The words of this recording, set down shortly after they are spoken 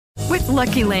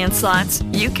Lucky Land Slots,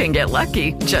 you can get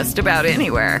lucky just about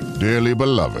anywhere. Dearly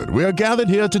beloved, we are gathered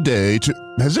here today to...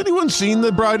 Has anyone seen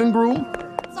the bride and groom?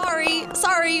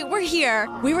 Sorry, we're here.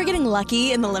 We were getting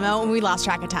lucky in the limo and we lost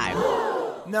track of time.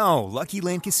 No, Lucky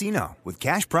Land Casino, with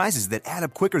cash prizes that add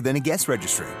up quicker than a guest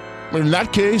registry. In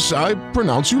that case, I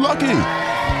pronounce you lucky.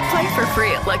 Play for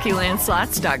free at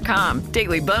LuckyLandSlots.com.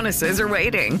 Daily bonuses are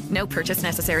waiting. No purchase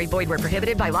necessary. Void where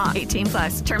prohibited by law.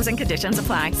 18+. Terms and conditions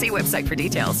apply. See website for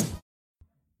details.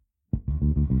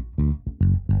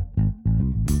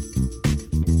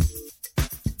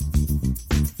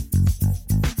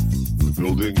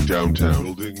 Building downtown.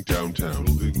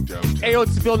 Hey,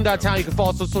 it's the Building Downtown. You can follow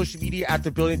us on social media at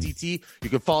The Building DT. You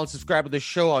can follow and subscribe to the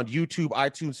show on YouTube,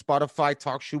 iTunes, Spotify,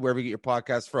 TalkShoe, wherever you get your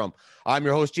podcast from. I'm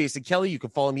your host, Jason Kelly. You can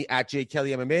follow me at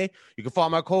JKellyMMA. You can follow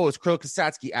my co-host, Crow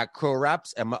Kasatsky, at Crow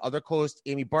Raps, and my other co-host,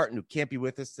 Amy Barton, who can't be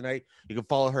with us tonight. You can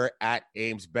follow her at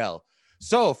Ames Bell.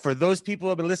 So for those people who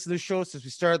have been listening to the show since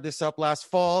we started this up last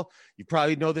fall, you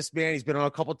probably know this man. He's been on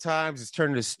a couple times. It's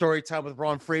turned into story time with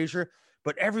Ron Frazier.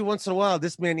 But every once in a while,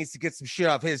 this man needs to get some shit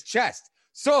off his chest.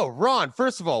 So, Ron,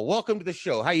 first of all, welcome to the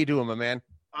show. How you doing, my man?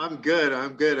 I'm good. I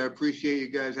appreciate you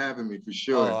guys having me, for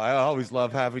sure. Oh, I always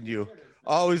love having you.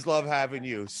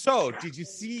 So, did you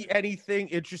see anything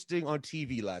interesting on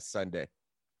TV last Sunday?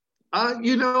 I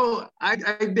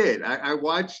did. I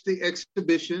watched the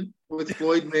exhibition with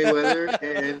Floyd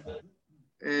Mayweather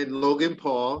and Logan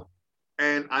Paul,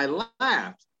 and I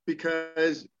laughed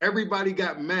because everybody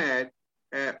got mad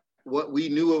at what we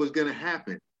knew was going to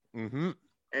happen. Mm-hmm.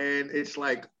 And it's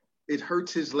like, it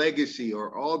hurts his legacy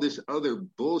or all this other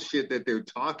bullshit that they're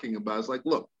talking about. It's like,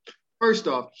 look, first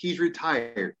off, he's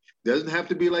retired. Doesn't have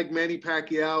to be like Manny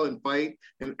Pacquiao and fight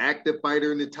an active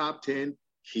fighter in the top 10.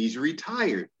 He's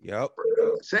retired. Yep.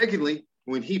 Secondly,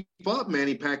 when he fought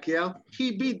Manny Pacquiao,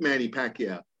 he beat Manny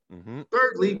Pacquiao. Mm-hmm.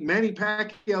 Thirdly, Manny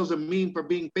Pacquiao's a meme for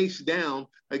being face down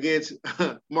against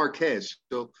Marquez.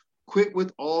 So quit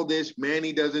with all this.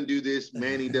 Manny doesn't do this.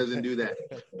 Manny doesn't do that.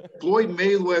 Floyd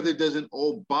Mayweather doesn't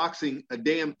owe boxing a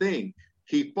damn thing.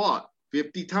 He fought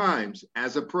 50 times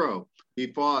as a pro. He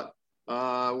fought,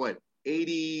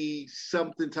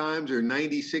 80-something times or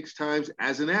 96 times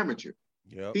as an amateur.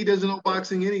 Yep. He doesn't owe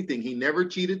boxing anything. He never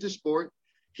cheated the sport.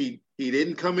 He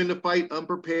didn't come in the fight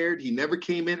unprepared. He never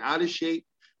came in out of shape.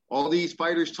 All these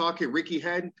fighters talking Ricky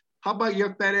Hatton. How about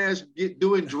your fat ass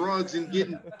doing drugs and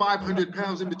getting 500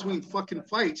 pounds in between fucking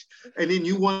fights, and then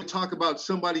you want to talk about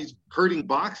somebody's hurting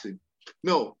boxing?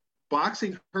 No,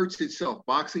 boxing hurts itself.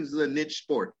 Boxing is a niche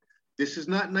sport. This is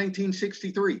not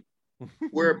 1963,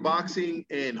 where boxing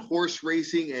and horse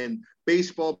racing and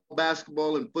baseball,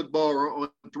 basketball, and football are on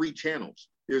 3 channels.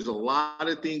 There's a lot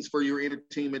of things for your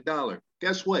entertainment dollar.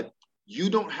 Guess what? You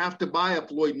don't have to buy a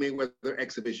Floyd Mayweather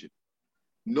exhibition.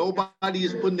 Nobody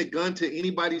is putting a gun to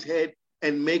anybody's head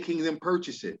and making them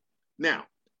purchase it. Now,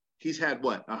 he's had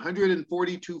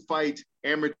 142 fights,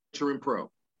 amateur and pro.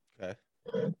 Okay.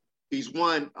 He's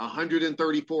won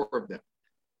 134 of them.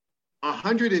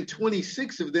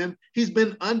 126 of them, he's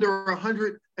been under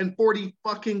 140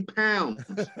 fucking pounds.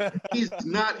 He's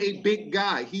not a big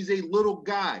guy. He's a little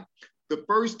guy. The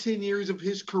first 10 years of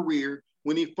his career,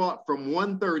 when he fought from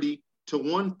 130 to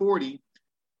 140,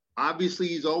 obviously,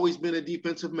 he's always been a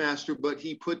defensive master, but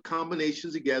he put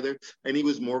combinations together, and he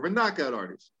was more of a knockout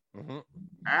artist. Mm-hmm.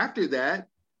 After that,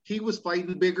 he was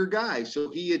fighting bigger guys,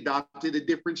 so he adopted a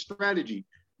different strategy.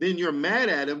 Then you're mad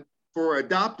at him for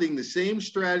adopting the same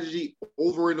strategy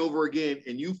over and over again,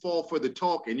 and you fall for the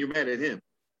talk, and you're mad at him.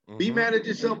 Mm-hmm. Be mad at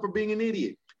yourself for being an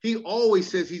idiot. He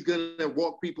always says he's going to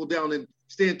walk people down and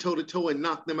stand toe-to-toe and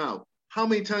knock them out. How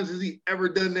many times has he ever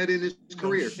done that in his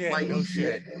career? No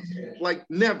shit. Like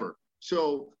never.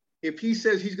 So if he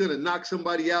says he's going to knock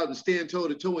somebody out and stand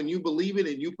toe-to-toe and you believe it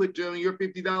and you put down your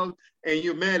 $50 and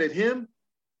you're mad at him,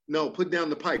 no, put down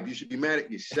the pipe. You should be mad at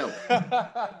yourself.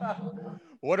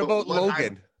 What about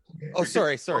Logan?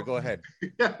 Sorry. Go ahead.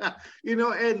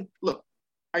 And look,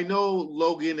 I know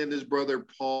Logan and his brother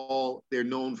Paul, they're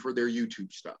known for their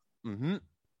YouTube stuff. Mm-hmm.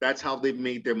 That's how they've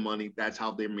made their money. That's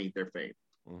how they made their fame.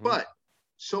 Mm-hmm. But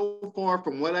so far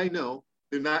from what I know,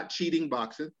 they're not cheating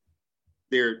boxing.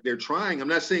 They're trying. I'm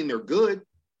not saying they're good,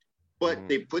 but Mm-hmm.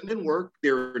 they're putting in work.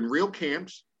 They're in real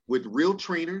camps with real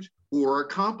trainers who are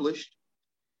accomplished,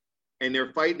 and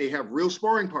they're fighting. They have real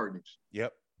sparring partners.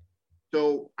 Yep.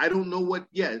 So I don't know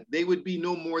they would be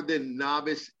no more than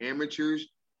novice amateurs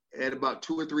at about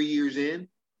 2 or 3 years in.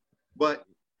 But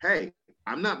hey,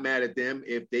 I'm not mad at them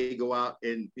if they go out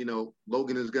and,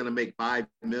 Logan is going to make $5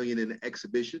 million in the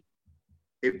exhibition.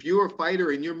 If you're a fighter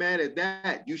and you're mad at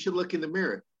that, you should look in the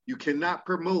mirror. You cannot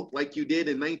promote like you did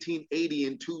in 1980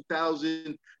 and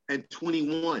 2000 and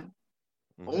 21.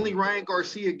 Only Ryan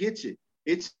Garcia gets it.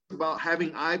 It's about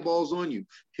having eyeballs on you.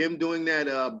 Him doing that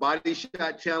body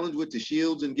shot challenge with the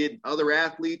shields and getting other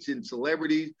athletes and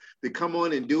celebrities to come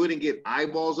on and do it and get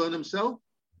eyeballs on himself.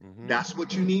 That's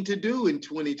what you need to do in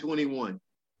 2021.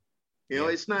 You know,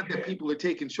 it's not that people are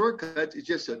taking shortcuts. It's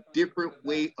just a different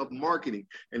way of marketing.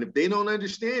 And if they don't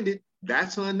understand it,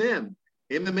 that's on them.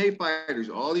 MMA fighters,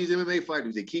 all these MMA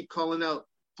fighters, they keep calling out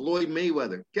Floyd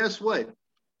Mayweather. Guess what?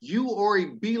 You are a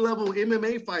B-level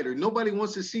MMA fighter. Nobody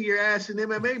wants to see your ass in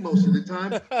MMA most of the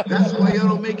time. That's why you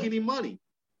don't make any money.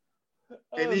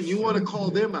 And then you want to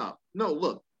call them out. No,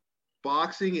 look,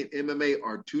 boxing and MMA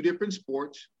are two different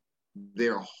sports.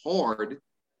 They're hard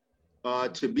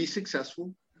to be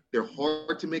successful. They're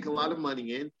hard to make a lot of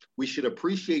money in. We should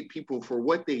appreciate people for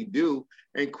what they do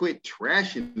and quit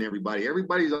trashing everybody.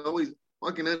 Everybody's always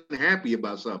fucking unhappy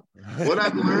about something. What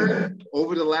I've learned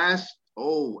over the last,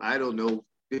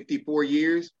 54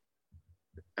 years,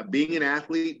 being an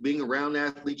athlete, being around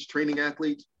athletes, training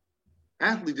athletes.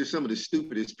 Athletes are some of the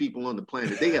stupidest people on the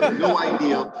planet. They have no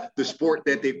idea the sport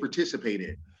that they participate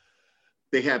in.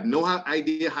 They have no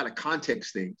idea how to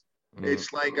context things.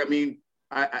 It's like,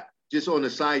 I just on a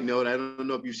side note, I don't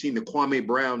know if you've seen the Kwame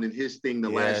Brown and his thing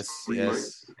last 3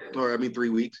 months, 3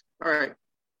 weeks. All right.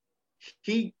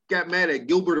 He got mad at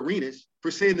Gilbert Arenas for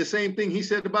saying the same thing he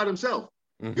said about himself.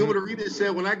 Gilbert Arenas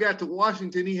said, when I got to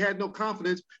Washington, he had no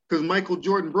confidence because Michael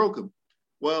Jordan broke him.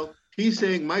 Well, he's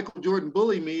saying Michael Jordan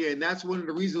bullied me, and that's one of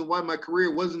the reasons why my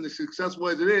career wasn't as successful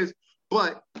as it is.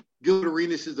 But Gilbert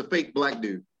Arenas is a fake black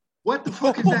dude. What the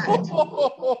fuck is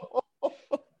that?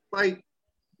 Like,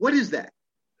 what is that?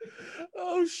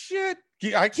 Oh, shit.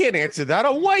 I can't answer that.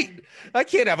 I'm white. I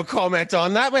can't have a comment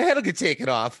on that. My head will get taken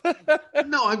off.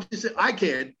 No, I'm just saying, I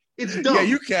can. It's dumb. Yeah,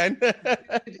 you can.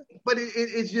 But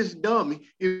it's just dumb.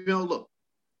 You know, look,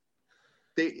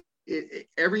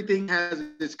 everything has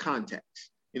its context.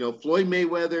 You know, Floyd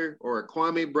Mayweather or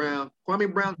Kwame Brown.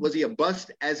 Kwame Brown, was he a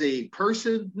bust as a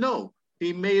person? No.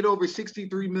 He made over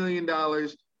 $63 million.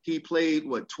 He played,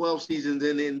 12 seasons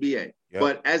in the NBA. Yep.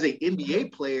 But as an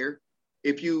NBA player,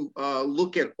 if you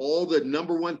look at all the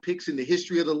number one picks in the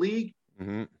history of the league,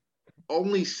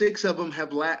 only 6 of them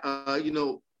have,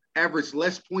 averaged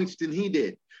less points than he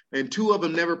did. And 2 of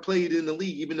them never played in the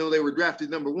league, even though they were drafted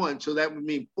number 1. So that would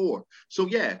mean 4. So,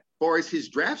 yeah, as far as his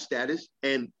draft status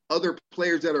and other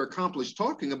players that are accomplished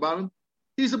talking about him,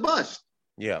 he's a bust.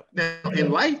 Yeah. Now,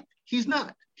 in life, he's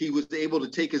not. He was able to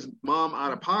take his mom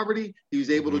out of poverty. He was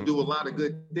able to do a lot of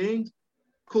good things.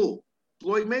 Cool.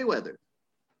 Floyd Mayweather.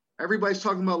 Everybody's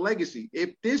talking about legacy.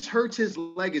 If this hurts his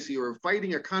legacy, or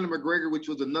fighting a Conor McGregor, which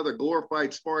was another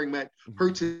glorified sparring match,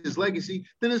 hurts his legacy,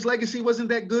 then his legacy wasn't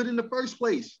that good in the first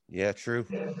place. Yeah, true.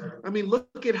 I mean,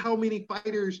 look at how many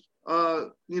fighters,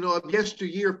 of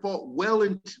yesteryear fought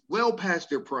well past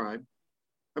their prime.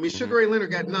 I mean, Sugar Ray Leonard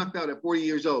got knocked out at 40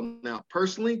 years old. Now,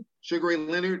 personally, Sugar Ray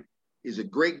Leonard is a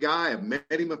great guy. I've met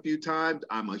him a few times.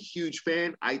 I'm a huge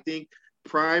fan. I think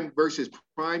prime versus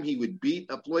prime, he would beat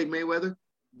a Floyd Mayweather.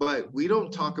 But we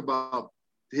don't talk about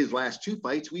his last 2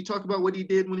 fights. We talk about what he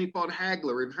did when he fought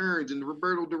Hagler and Hearns and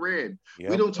Roberto Duran. Yep.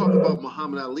 We don't talk about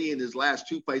Muhammad Ali in his last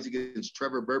 2 fights against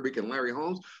Trevor Berbick and Larry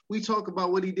Holmes. We talk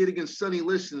about what he did against Sonny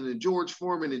Liston and George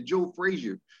Foreman and Joe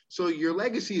Frazier. So your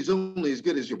legacy is only as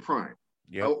good as your prime.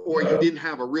 Yep. Or you didn't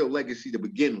have a real legacy to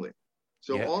begin with.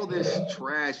 So all this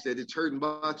trash that it's hurting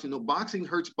boxing. Boxing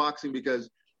hurts boxing because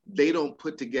they don't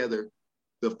put together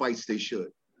the fights they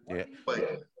should. Yeah.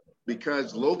 But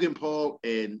because Logan Paul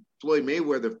and Floyd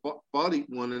Mayweather fought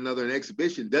one another in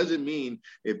exhibition doesn't mean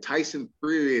if Tyson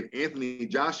Fury and Anthony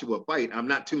Joshua fight, I'm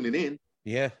not tuning in.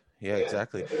 Yeah,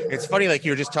 exactly. It's funny, like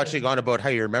you were just touching on about how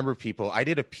you remember people. I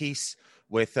did a piece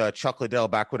with Chuck Liddell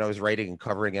back when I was writing and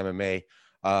covering MMA.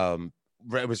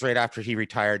 It was right after he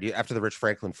retired, after the Rich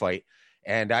Franklin fight.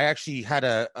 And I actually had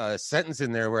a sentence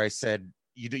in there where I said,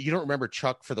 you don't remember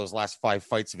Chuck for those last 5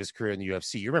 fights of his career in the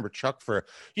UFC. You remember Chuck for,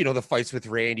 the fights with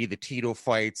Randy, the Tito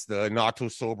fights, the Nato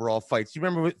Soberall fights. You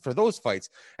remember for those fights.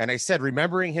 And I said,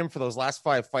 remembering him for those last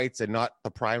 5 fights and not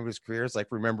the prime of his career is like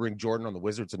remembering Jordan on the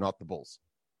Wizards and not the Bulls.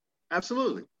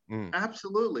 Absolutely.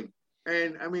 Absolutely.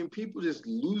 And I mean, people just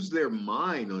lose their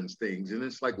mind on things. And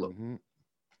it's like, look,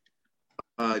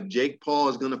 Jake Paul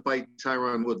is going to fight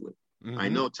Tyron Woodley. I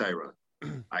know Tyron.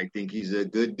 I think he's a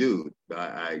good dude.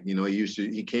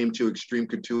 He came to Extreme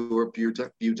Couture a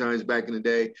few times back in the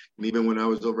day, and even when I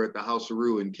was over at the House of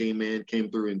Rue and came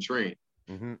through and trained.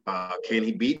 Can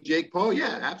he beat Jake Paul?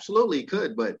 Yeah, absolutely he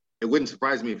could, but it wouldn't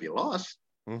surprise me if he lost.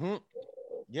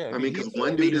 Yeah, I mean, because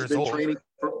one dude has been training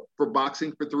for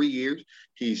boxing for 3 years.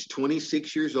 He's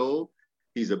 26 years old.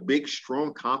 He's a big,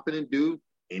 strong, confident dude.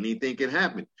 anything can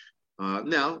happen.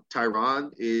 Now,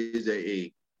 Tyron is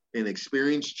an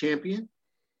experienced champion,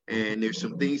 and there's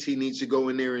some things he needs to go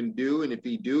in there and do. And if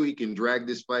he can drag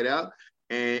this fight out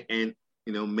and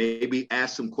maybe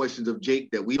ask some questions of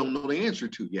Jake that we don't know the answer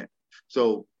to yet.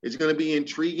 So it's going to be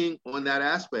intriguing on that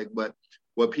aspect. But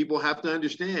what people have to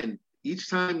understand, each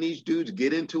time these dudes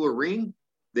get into a ring,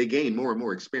 they gain more and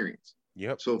more experience.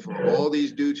 Yep. So for all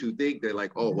these dudes who think they're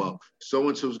like, oh, well,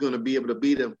 so-and-so's going to be able to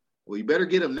beat him, well, you better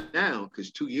get him now,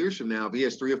 because 2 years from now, if he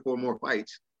has 3 or 4 more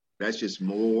fights, that's just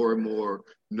more and more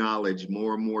knowledge,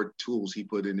 more and more tools he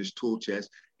put in his tool chest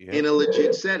in a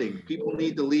legit setting. People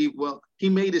need to leave. Well,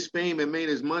 he made his fame and made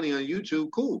his money on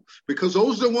YouTube. Cool. Because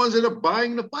those are the ones that are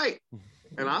buying the fight.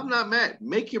 And I'm not mad.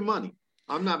 Make your money.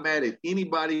 I'm not mad at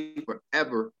anybody for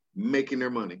ever making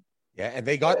their money. Yeah, and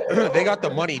they got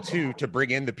the money too to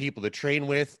bring in the people to train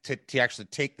with, to actually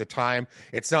take the time.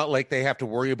 It's not like they have to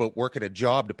worry about working a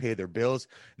job to pay their bills.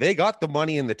 They got the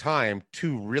money and the time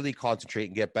to really concentrate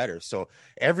and get better. So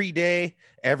every day,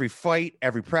 every fight,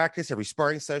 every practice, every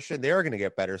sparring session, they are going to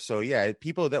get better. So yeah,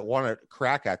 people that want to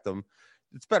crack at them,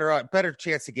 it's better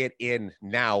chance to get in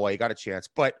now while you got a chance.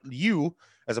 But you,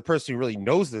 as a person who really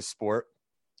knows this sport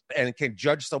and can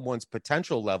judge someone's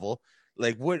potential level,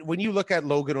 like when you look at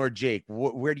Logan or Jake,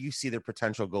 where do you see their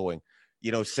potential going?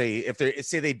 Say if they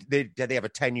have a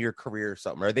 10-year career or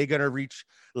something, are they going to reach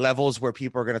levels where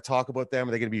people are going to talk about them?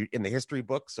 Are they going to be in the history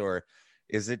books, or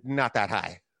is it not that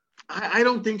high? I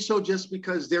don't think so, just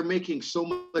because they're making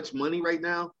so much money right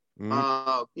now.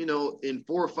 Mm-hmm. In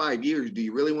 4 or 5 years, do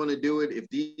you really want to do it? If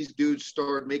these dudes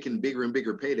start making bigger and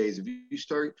bigger paydays, if you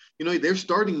start, they're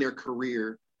starting their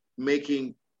career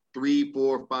making $3,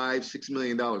 $4, $5, $6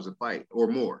 million a fight or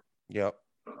more. Yep.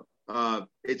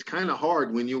 It's kind of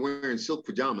hard when you're wearing silk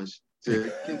pajamas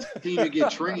to continue to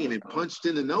get trained and punched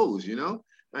in the nose,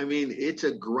 I mean, it's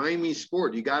a grimy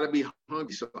sport. You got to be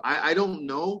hungry. So I don't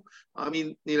know. I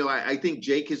mean, I think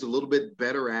Jake is a little bit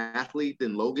better athlete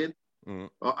than Logan.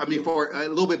 Mm-hmm. For a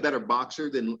little bit better boxer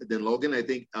than Logan. I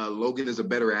think Logan is a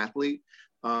better athlete.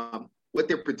 What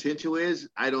their potential is,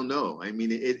 I don't know. I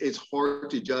mean, it's hard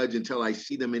to judge until I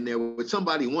see them in there with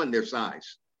somebody their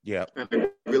size. Yeah. And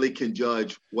I really can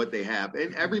judge what they have.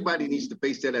 And everybody needs to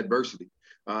face that adversity.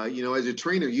 As a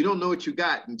trainer, you don't know what you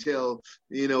got until,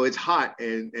 it's hot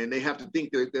and they have to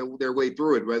think their way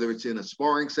through it, whether it's in a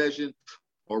sparring session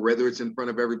or whether it's in front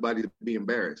of everybody to be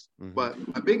embarrassed. Mm-hmm.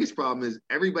 But my biggest problem is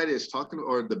everybody that's talking,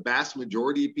 or the vast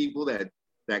majority of people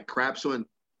that craps on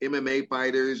MMA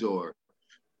fighters or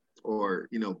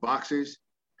boxers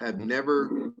have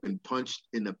never been punched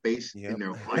in the face in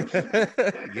their life.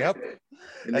 Yep.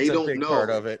 And that's they don't know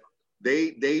part of it.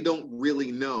 They don't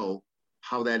really know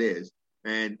how that is.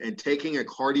 And taking a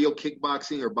cardio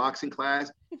kickboxing or boxing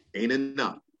class ain't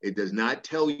enough. It does not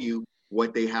tell you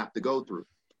what they have to go through.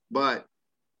 But,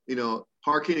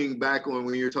 harkening back on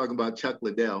when you're talking about Chuck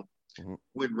Liddell, mm-hmm.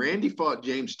 when Randy fought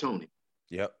James Toney,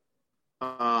 yep,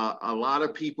 a lot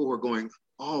of people were going,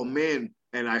 oh man.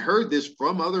 And I heard this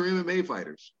from other MMA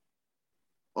fighters.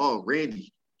 Oh,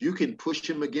 Randy, you can push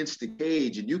him against the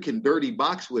cage and you can dirty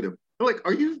box with him. I'm like,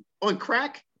 are you on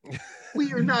crack?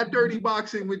 We are not dirty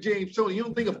boxing with James Toney. You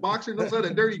don't think a boxer knows how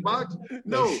to dirty box?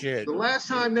 No. Shit. The last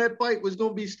time that fight was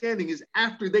going to be standing is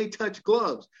after they touch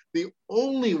gloves. The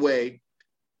only way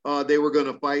they were going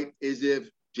to fight is if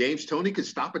James Toney could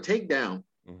stop a takedown.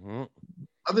 Mm-hmm.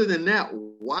 Other than that,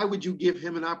 why would you give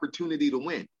him an opportunity to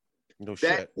win? No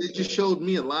shit. It just showed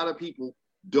me a lot of people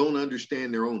don't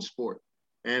understand their own sport.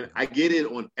 And I get it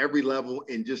on every level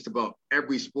in just about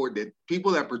every sport, that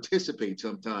people that participate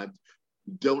sometimes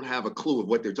don't have a clue of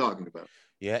what they're talking about.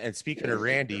 Yeah, and speaking of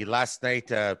Randy, last night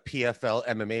PFL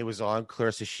MMA was on.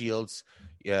 Clarissa Shields,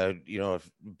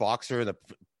 boxer in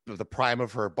the prime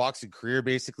of her boxing career,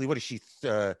 basically. What is she?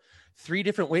 3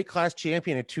 different weight class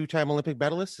champion and 2-time Olympic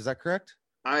medalist. Is that correct?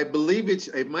 I believe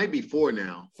it might be 4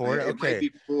 now. 4, okay. It might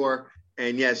be 4,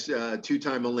 and yes,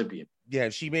 2-time Olympian. Yeah,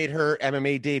 she made her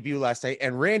MMA debut last night,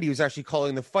 and Randy was actually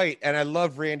calling the fight, and I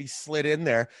love Randy slid in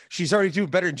there. She's already doing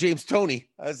better than James Toney.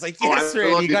 I was like, yes,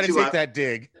 Randy, you got to take that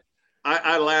dig.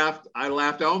 I laughed. I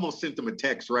almost sent them a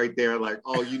text right there, like,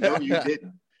 oh, you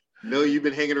didn't. No, you've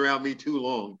been hanging around me too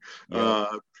long.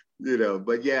 Yeah.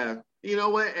 But yeah, you know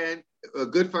what? And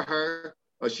good for her.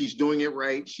 She's doing it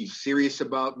right. She's serious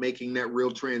about making that real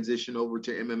transition over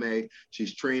to MMA.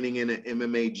 She's training in an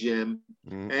MMA gym.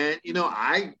 Mm-hmm. And,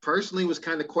 I personally was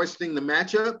kind of questioning the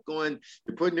matchup, going,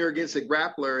 you're putting her against a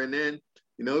grappler. And then,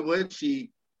 you know what?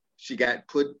 She got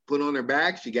put on her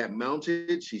back. She got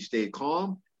mounted. She stayed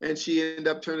calm. And she ended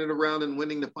up turning around and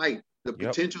winning the fight. The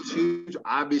potential's huge.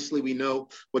 Obviously, we know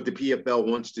what the PFL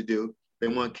wants to do. They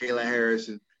want Kayla Harris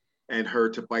and her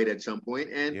to fight at some point.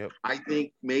 And I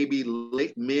think maybe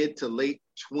mid to late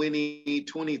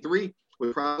 2023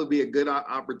 would probably be a good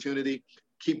opportunity.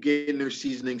 Keep getting their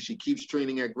seasoning. She keeps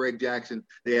training at Greg Jackson.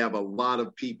 They have a lot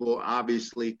of people.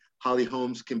 Obviously, Holly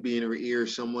Holmes can be in her ear,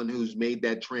 someone who's made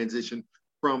that transition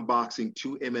from boxing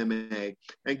to MMA,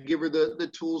 and give her the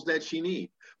tools that she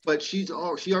needs. But she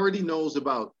already knows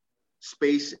about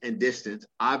space and distance.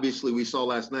 Obviously, we saw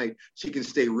last night, she can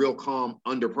stay real calm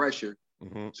under pressure.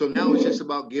 Mm-hmm. So now it's just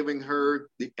about giving her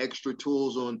the extra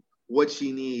tools on what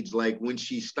she needs, like when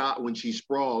she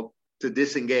sprawled, to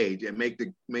disengage and make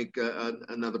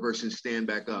another person stand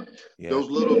back up. Yeah.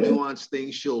 Those little nuanced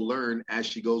things she'll learn as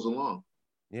she goes along.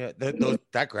 Yeah,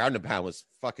 that ground and pound was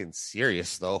fucking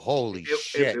serious, though. Holy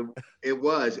shit. It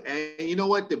was. And you know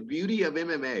what? The beauty of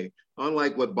MMA,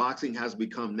 unlike what boxing has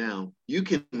become now, you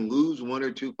can lose one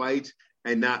or two fights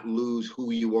and not lose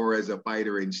who you are as a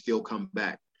fighter and still come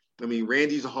back. I mean,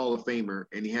 Randy's a Hall of Famer,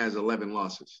 and he has 11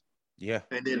 losses. Yeah.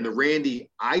 And then the Randy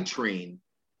I trained,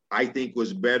 I think,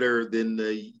 was better than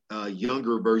the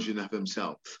younger version of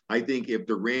himself. I think if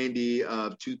the Randy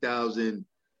of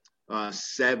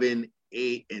 2007,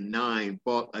 8, and 9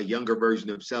 fought a younger version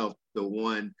of himself, the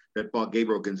one that fought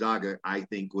Gabriel Gonzaga, I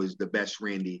think was the best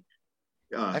Randy.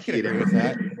 I can agree with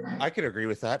that. I could agree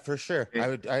with that for sure.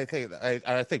 And, I think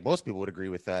most people would agree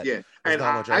with that. Yeah, and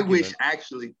I wish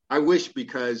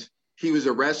because he was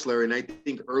a wrestler, and I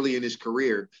think early in his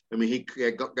career, I mean, he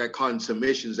got caught in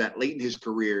submissions that late in his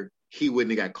career he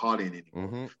wouldn't have got caught in anymore.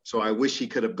 Mm-hmm. So I wish he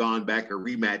could have gone back or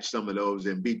rematched some of those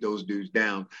and beat those dudes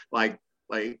down, like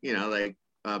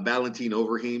Valentin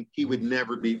Overeem. He would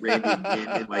never beat Randy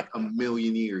again in like a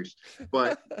million years.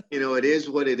 But it is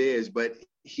what it is. But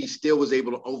he still was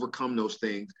able to overcome those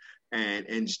things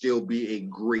and still be a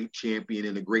great champion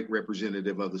and a great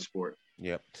representative of the sport.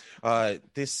 Yep.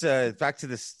 This back to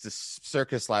this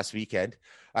circus last weekend.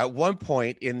 At one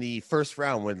point in the first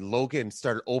round, when Logan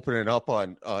started opening up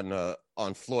on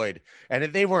Floyd, and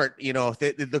they weren't,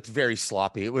 it looked very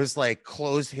sloppy. It was like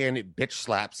closed-handed bitch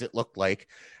slaps. It looked like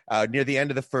near the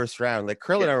end of the first round. Like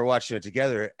Krill and I were watching it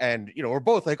together, and we're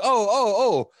both like,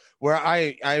 oh. Where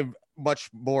I'm much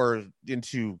more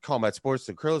into combat sports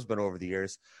than Krill's been over the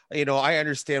years. I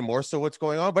understand more so what's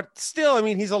going on, but still, I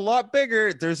mean, he's a lot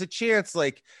bigger. There's a chance,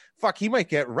 like, fuck, he might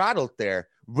get rattled there.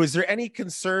 Was there any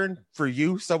concern for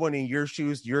you, someone in your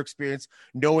shoes, your experience,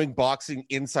 knowing boxing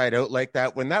inside out like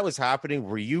that? When that was happening,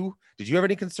 did you have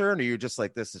any concern, or you're just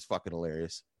like, this is fucking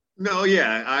hilarious? No,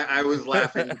 yeah, I was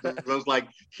laughing. I was like,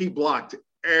 he blocked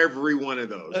every one of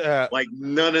those. Like,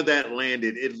 none of that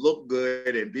landed. It looked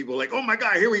good, and people were like, oh my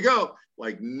God, here we go.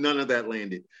 Like, none of that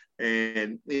landed.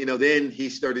 And, then he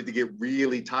started to get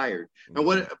really tired. Mm-hmm. And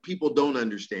what people don't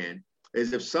understand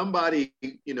is if somebody,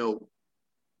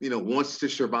 wants to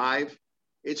survive,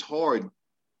 it's hard.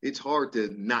 It's hard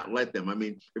to not let them. I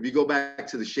mean, if you go back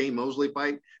to the Shane Mosley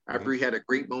fight, after he had a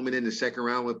great moment in the second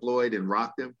round with Floyd and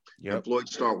rocked him, and Floyd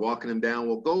started walking him down.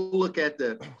 Well, go look at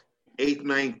the 8th,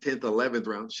 9th, 10th, 11th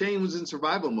round. Shane was in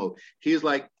survival mode. He was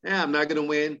like, I'm not going to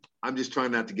win. I'm just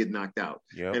trying not to get knocked out.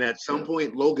 Yep. And at some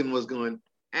point, Logan was going,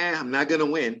 I'm not going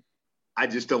to win. I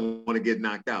just don't want to get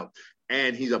knocked out.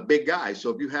 And he's a big guy. So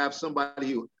if you have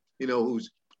somebody who,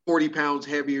 who's 40 pounds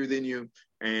heavier than you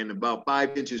and about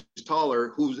 5 inches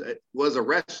taller, was a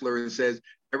wrestler and says,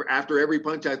 after every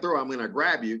punch I throw, I'm going to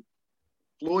grab you,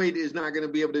 Floyd is not going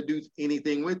to be able to do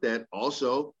anything with that.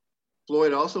 Also,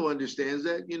 Floyd also understands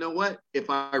that, if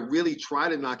I really try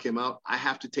to knock him out, I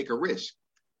have to take a risk.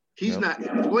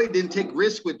 Floyd didn't take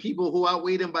risks with people who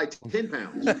outweighed him by 10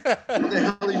 pounds. What the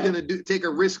hell are you going to take a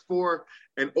risk for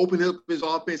and open up his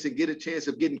offense and get a chance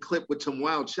of getting clipped with some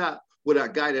wild shot with a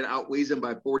guy that outweighs him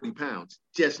by 40 pounds?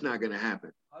 Just not going to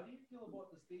happen. How do you feel about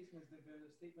the statements they've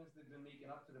been making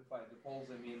up to the fight, the polls?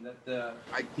 I mean, that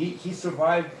he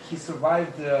survived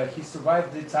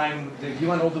the time that he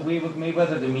went all the way with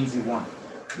Mayweather. That means he won.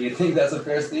 Do you think that's a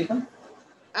fair statement?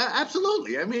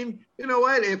 Absolutely. I mean, you know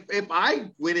what? If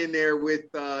I went in there with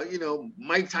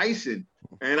Mike Tyson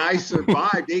and I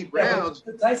survived 8 rounds,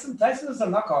 Tyson is a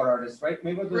knockout artist, right?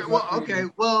 Mayweather. Well, okay.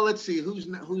 Well, let's see who's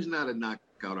not a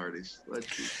knockout artist. Let's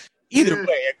see. Either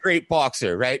way, a great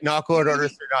boxer, right? Knockout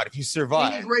artist or not, if you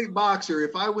survive. He's a great boxer.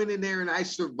 If I went in there and I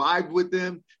survived with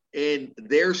them in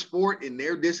their sport, in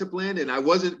their discipline, and I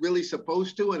wasn't really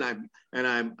supposed to, and I'm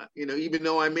even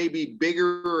though I may be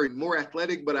bigger and more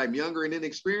athletic, but I'm younger and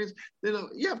inexperienced, then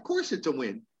of course it's a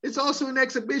win. It's also an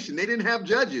exhibition. They didn't have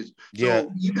judges.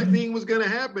 So either thing was going to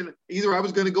happen. Either I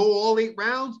was going to go all 8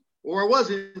 rounds or I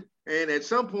wasn't. And at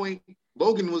some point,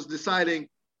 Logan was deciding,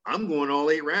 I'm going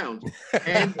all 8 rounds.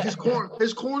 And his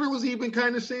corner was even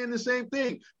kind of saying the same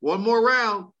thing. One more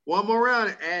round.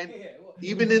 And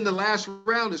even in the last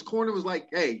round, his corner was like,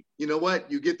 hey, you know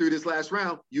what? You get through this last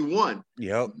round, you won.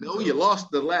 Yep. No, you lost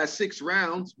the last 6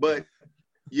 rounds, but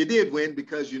you did win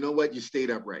because you know what? You stayed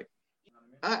upright.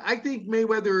 I think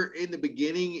Mayweather in the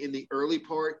beginning, in the early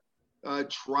part,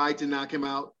 tried to knock him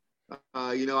out.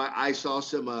 I saw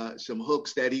some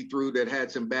hooks that he threw that had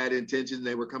some bad intentions.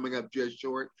 They were coming up just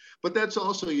short. But that's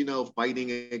also, fighting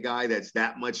a guy that's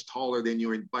that much taller than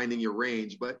you and finding your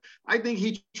range. But I think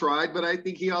he tried, but I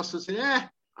think he also said,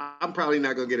 I'm probably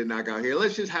not going to get a knockout here.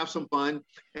 Let's just have some fun.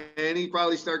 And he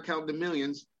probably started counting the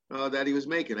millions that he was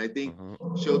making. I think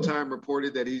Showtime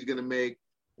reported that he's going to make,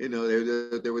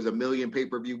 there was 1 million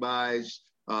pay-per-view buys.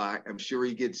 I'm sure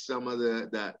he gets some of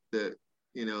the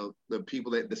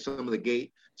people some of the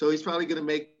gate. So he's probably going to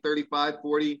make 35,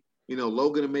 40,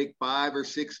 Logan to make 5 or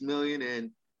 6 million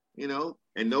and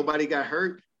nobody got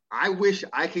hurt. I wish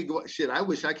I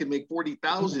could make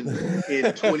 40,000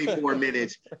 in 24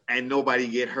 minutes and nobody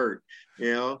get hurt.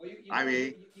 If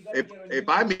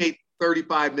I made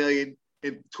 35 million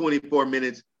in 24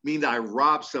 minutes means I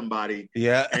robbed somebody.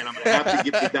 Yeah. And I'm going to have to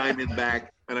give the diamond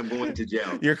back and I'm going to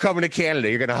jail. You're coming to Canada.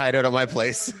 You're going to hide out at my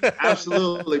place.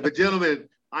 Absolutely. But gentlemen,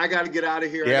 I got to get out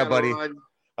of here. Yeah, buddy.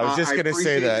 I was just going to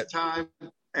say that. Time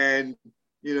and,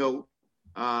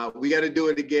 we got to do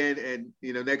it again. And,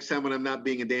 next time when I'm not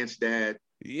being a dance dad.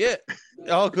 Yeah.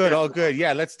 All good.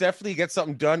 Yeah. Let's definitely get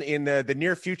something done in the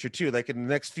near future too. Like in the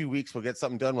next few weeks, we'll get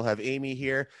something done. We'll have Amy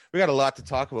here. We got a lot to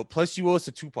talk about. Plus you owe us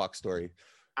a Tupac story.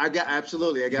 I got one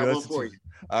for you.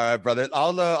 All right, brother.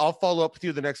 I'll follow up with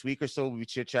you the next week or so. We'll be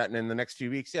chit-chatting in the next few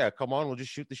weeks. Yeah, come on. We'll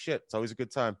just shoot the shit. It's always a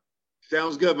good time.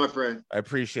 Sounds good, my friend. I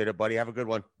appreciate it, buddy. Have a good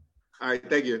one. All right.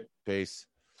 Thank you. Peace.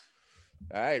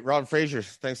 All right, Ron Frazier,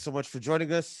 thanks so much for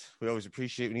joining us. We always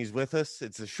appreciate when he's with us.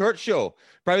 It's a short show,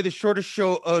 probably the shortest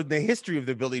show in the history of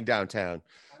the building downtown.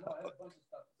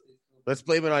 Let's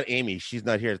blame it on Amy. She's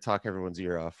not here to talk everyone's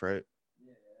ear off, right?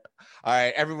 All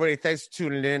right, everybody, thanks for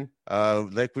tuning in.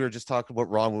 Like we were just talking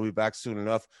about, Ron will be back soon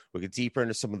enough. We'll get deeper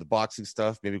into some of the boxing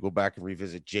stuff, maybe go back and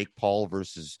revisit Jake Paul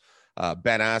versus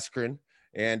Ben Askren,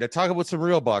 and talk about some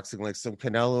real boxing, like some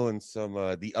Canelo and some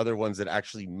the other ones that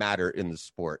actually matter in the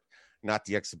sport, not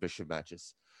the exhibition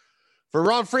matches. For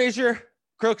Ron Frazier,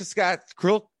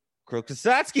 Krokosatsky,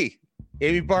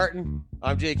 Amy Barton,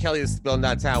 I'm Jay Kelly. This is Building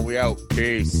Downtown. We out.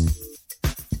 Peace.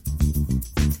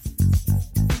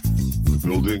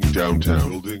 Building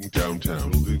downtown. Building downtown.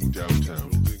 Building downtown.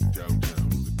 Building downtown.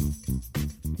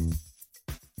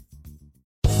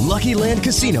 Lucky Land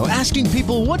Casino, asking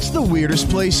people, what's the weirdest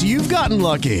place you've gotten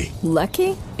lucky?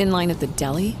 Lucky? In line at the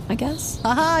deli, I guess?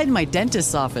 Aha, in my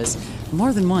dentist's office.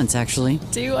 More than once, actually.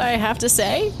 Do I have to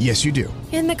say? Yes, you do.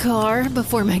 In the car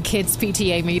before my kids'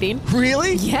 PTA meeting.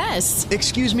 Really? Yes.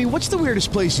 Excuse me, what's the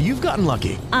weirdest place you've gotten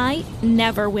lucky? I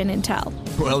never win and tell.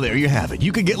 Well, there you have it.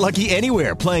 You can get lucky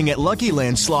anywhere, playing at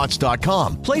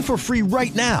LuckyLandSlots.com. Play for free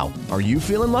right now. Are you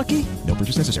feeling lucky? No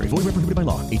purchase necessary. Void where prohibited by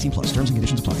law. 18+. Terms and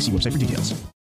conditions apply. See website for details.